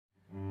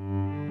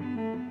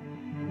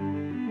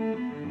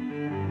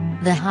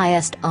The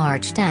highest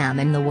arch dam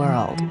in the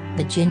world,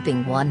 the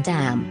Jinping I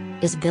Dam,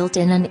 is built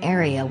in an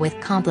area with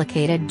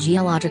complicated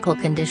geological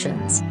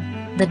conditions.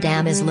 The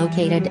dam is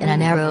located in a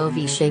narrow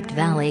V-shaped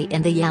valley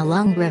in the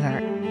Yalung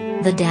River.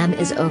 The dam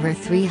is over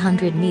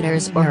 300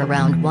 meters or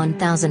around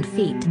 1,000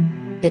 feet.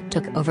 It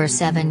took over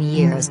 7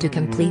 years to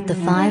complete the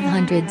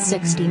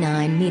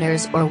 569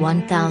 meters or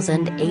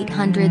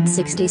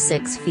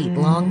 1,866 feet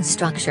long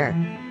structure.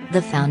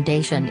 The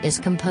foundation is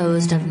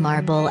composed of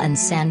marble and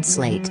sand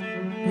slate.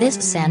 This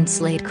sand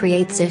slate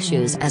creates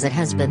issues as it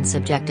has been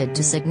subjected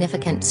to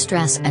significant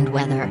stress and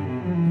weather.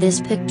 This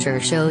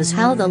picture shows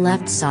how the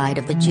left side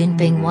of the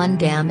Jinping I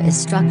Dam is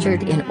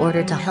structured in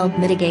order to help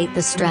mitigate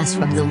the stress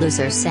from the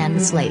looser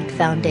sand slate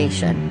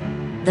foundation.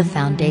 The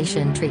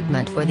foundation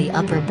treatment for the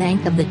upper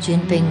bank of the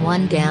Jinping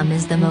I Dam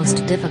is the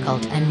most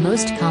difficult and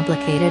most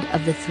complicated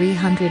of the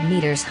 300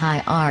 meters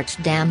high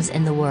arch dams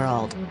in the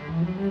world.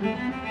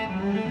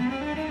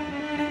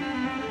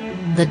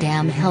 The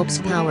dam helps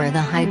power the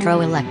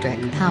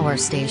hydroelectric power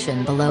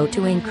station below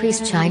to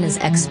increase China's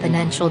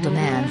exponential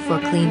demand for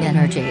clean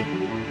energy.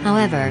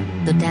 However,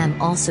 the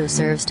dam also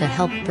serves to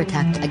help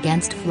protect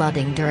against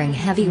flooding during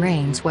heavy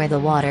rains where the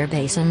water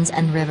basins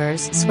and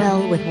rivers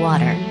swell with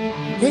water.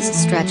 This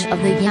stretch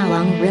of the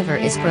Yalung River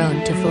is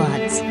prone to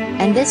floods,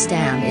 and this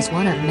dam is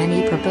one of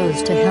many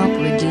proposed to help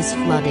reduce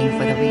flooding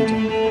for the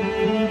region.